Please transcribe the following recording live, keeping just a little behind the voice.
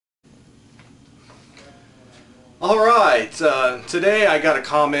Alright, today I got a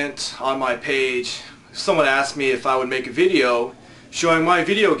comment on my page. Someone asked me if I would make a video showing my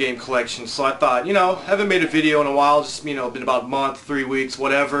video game collection, so I thought, I haven't made a video in a while, just, been about a month, 3 weeks,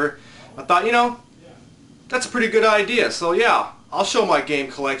 whatever. I thought, that's a pretty good idea, so yeah, I'll show my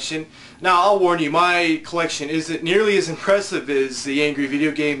game collection. Now, I'll warn you, my collection isn't nearly as impressive as the Angry Video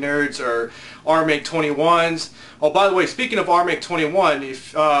Game Nerds or Armake21's. Oh, by the way, speaking of Armake21,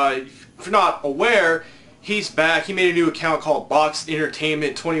 if you're not aware, he's back. He made a new account called Box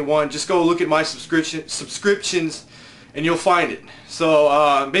Entertainment 21. Just go look at my subscriptions and you'll find it.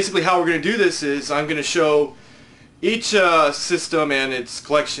 So basically how we're going to do this is I'm going to show each system and its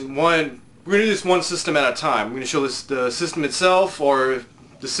collection. We're going to do this one system at a time. We're going to show the system itself, or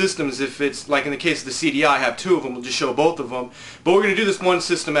the systems, if it's like in the case of the CDI, I have two of them, we'll just show both of them. But we're going to do this one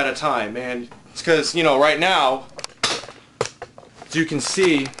system at a time, and it's because, right now, as you can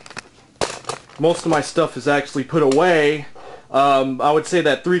see, most of my stuff is actually put away. I would say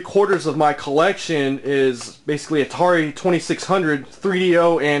that 3/4 of my collection is basically Atari 2600,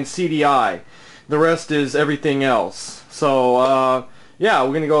 3DO, and CDI. The rest is everything else. So, yeah, we're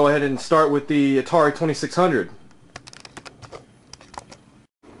going to go ahead and start with the Atari 2600.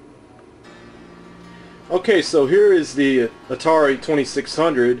 Okay, so here is the Atari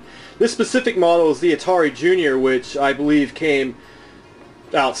 2600. This specific model is the Atari Junior, which I believe came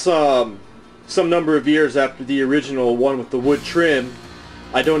out some number of years after the original one with the wood trim.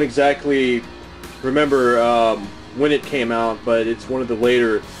 I don't exactly remember when it came out, but it's one of the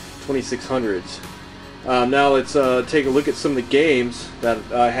later 2600s. Now let's take a look at some of the games that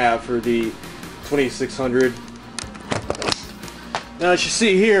I have for the 2600. Now, as you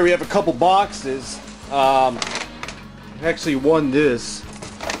see here, we have a couple boxes. I actually won this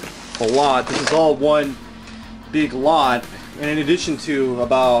a lot. This is all one big lot. And in addition to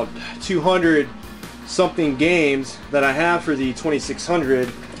about 200 something games that I have for the 2600,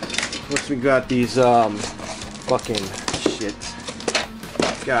 once we got these fucking shit.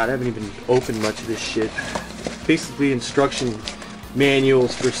 God, I haven't even opened much of this shit. Basically instruction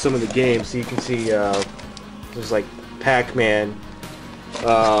manuals for some of the games. So you can see there's like Pac-Man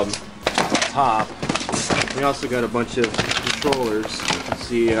top. We also got a bunch of controllers. You can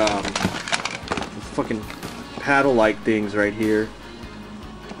see fucking paddle-like things right here.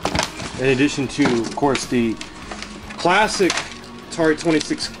 In addition to, of course, the classic Atari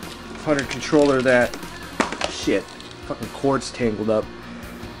 2600 controller that... Shit. Fucking cord's tangled up.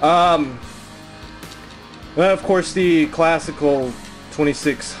 Of course, the classical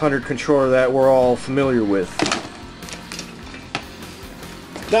 2600 controller that we're all familiar with.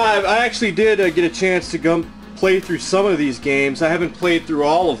 Now, I actually did get a chance to go play through some of these games. I haven't played through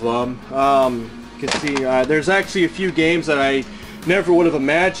all of them. You can see there's actually a few games that I never would have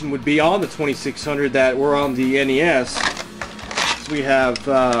imagined would be on the 2600 that were on the NES. So we have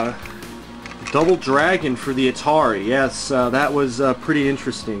Double Dragon for the Atari. Yes, that was pretty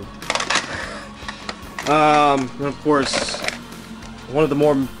interesting. And of course, one of the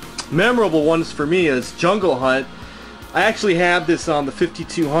more memorable ones for me is Jungle Hunt. I actually had this on the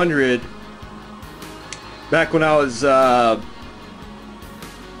 5200 back when I was about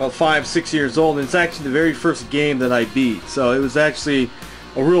 5-6 years old, and it's actually the very first game that I beat. So it was actually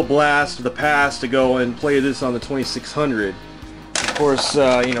a real blast of the past to go and play this on the 2600. Of course,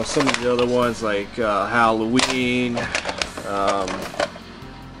 some of the other ones like Halloween,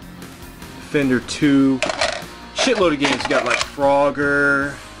 Defender 2, shitload of games. You got like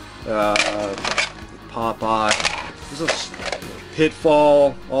Frogger, Popeye.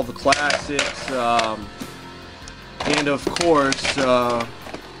 Pitfall, all the classics, and of course,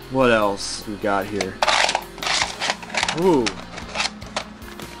 what else we got here? Ooh.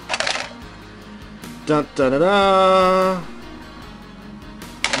 Dun da da da.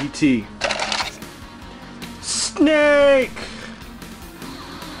 E.T. Snake!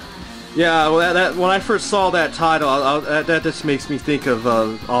 Yeah, well, that when I first saw that title, that just makes me think of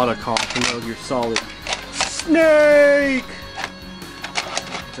Otacon from Metal Gear Solid. Snake!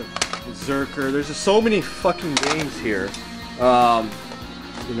 Berserker. There's just so many fucking games here. So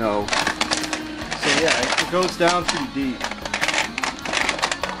yeah, it goes down pretty deep.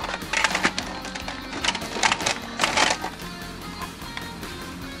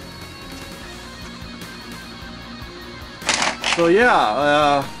 So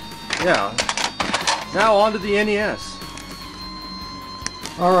yeah, now on to the NES.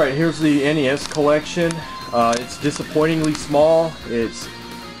 Alright, here's the NES collection. It's disappointingly small. It's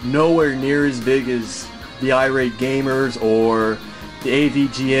nowhere near as big as the Irate Gamers or the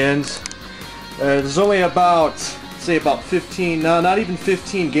AVGNs. There's only about, say about 15, no, not even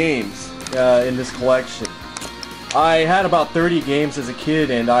 15 games in this collection. I had about 30 games as a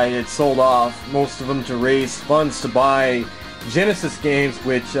kid, and I had sold off most of them to raise funds to buy Genesis games,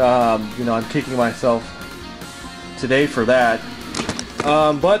 which, you know, I'm kicking myself today for that.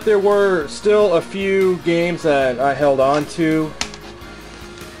 But there were still a few games that I held on to,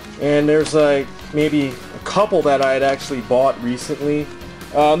 and there's like maybe a couple that I had actually bought recently.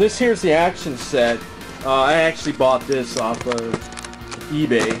 This here's the action set. I actually bought this off of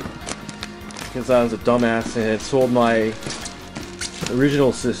eBay because I was a dumbass and had sold my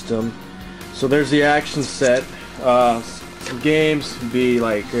original system. So there's the action set. Some games would be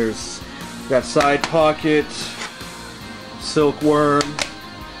like, got Side Pocket, Silkworm,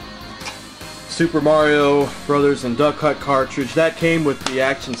 Super Mario Brothers and Duck Hunt cartridge. That came with the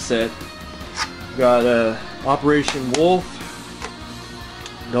action set. Got Operation Wolf,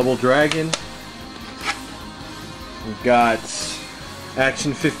 Double Dragon. We've got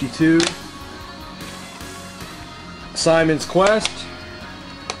Action 52, Simon's Quest,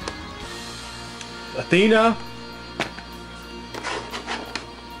 Athena,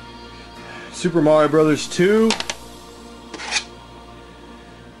 Super Mario Brothers 2,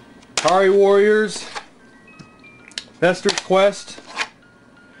 Atari Warriors, Fester's Quest,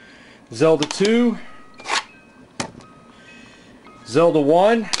 Zelda 2, Zelda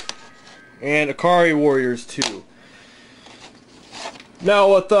 1, and Atari Warriors 2.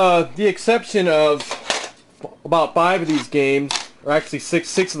 Now, with the exception of about 5 of these games, or actually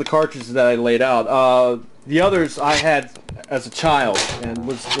six of the cartridges that I laid out, the others I had as a child and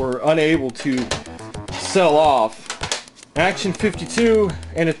were unable to sell off. Action 52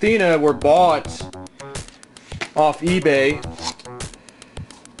 and Athena were bought off eBay,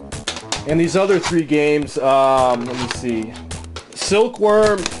 and these other 3 games, let me see,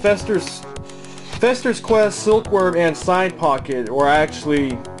 Silkworm, Fester's Quest, Silkworm, and Side Pocket were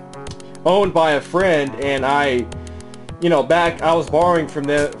actually owned by a friend, and I was borrowing from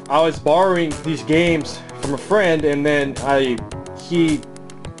them. I was borrowing these games from a friend, and then he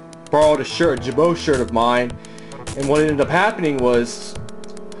borrowed a Jabot shirt of mine, and what ended up happening was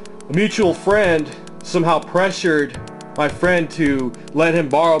a mutual friend somehow pressured my friend to let him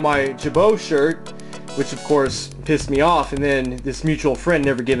borrow my Jabot shirt, which of course pissed me off, and then this mutual friend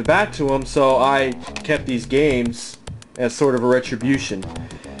never gave it back to him, so I kept these games as sort of a retribution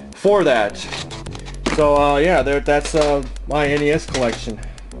for that. So yeah, that's my NES collection.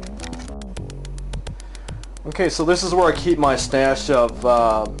 Okay, so this is where I keep my stash of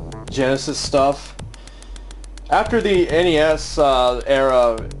Genesis stuff. After the NES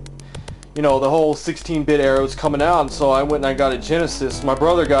era, you know, the whole 16-bit era was coming out, and so I went and I got a Genesis. My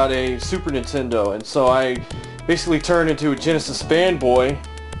brother got a Super Nintendo, and so I basically turned into a Genesis fanboy.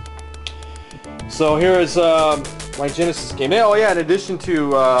 So here is my Genesis game. Oh yeah, in addition to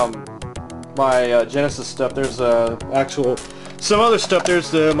my Genesis stuff, there's some other stuff.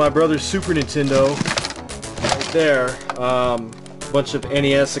 There's my brother's Super Nintendo right there. Bunch of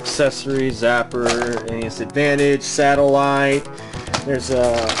NES accessories, Zapper, NES Advantage, Satellite. There's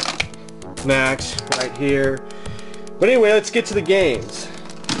Max right here. But anyway, let's get to the games.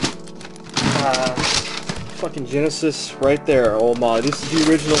 Fucking Genesis right there, old mod. This is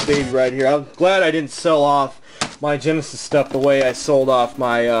the original baby right here. I'm glad I didn't sell off my Genesis stuff the way I sold off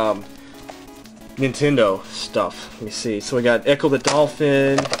my Nintendo stuff. Let me see. So we got Echo the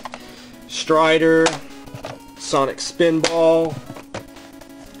Dolphin, Strider, Sonic Spinball,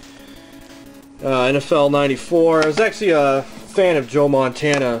 NFL 94. I was actually a fan of Joe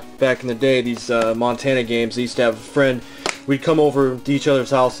Montana back in the day. These Montana games, I used to have a friend. We'd come over to each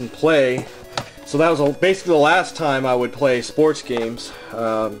other's house and play. So that was basically the last time I would play sports games.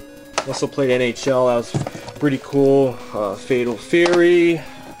 Also played NHL. That was pretty cool. Fatal Fury,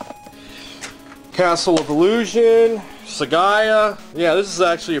 Castle of Illusion, Sagaya. Yeah, this is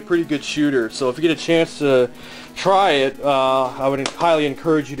actually a pretty good shooter. So if you get a chance to try it, I would highly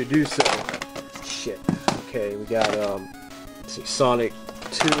encourage you to do so. Shit. Okay, we got let's see, Sonic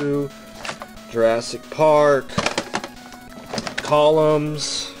 2, Jurassic Park,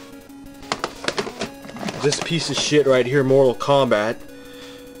 Columns. This piece of shit right here, Mortal Kombat.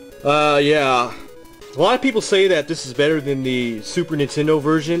 Yeah. A lot of people say that this is better than the Super Nintendo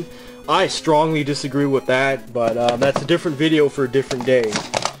version. I strongly disagree with that, but that's a different video for a different day.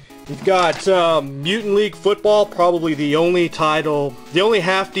 We've got Mutant League Football, probably the only title, the only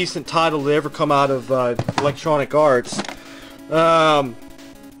half-decent title to ever come out of Electronic Arts.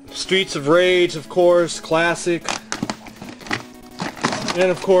 Streets of Rage, of course, classic. And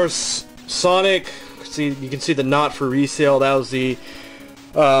of course, Sonic. See, you can see the not for resale. That was the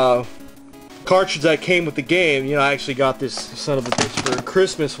cartridge that came with the game. You know, I actually got this son of a bitch for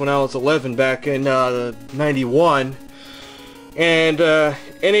Christmas when I was 11 back in 91. And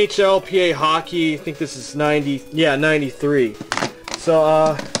NHL PA Hockey, I think this is 93.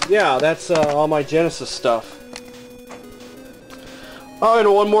 So yeah, that's all my Genesis stuff. Oh, and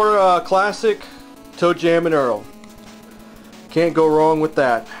one more classic, ToeJam and Earl. Can't go wrong with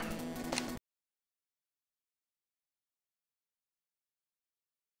that.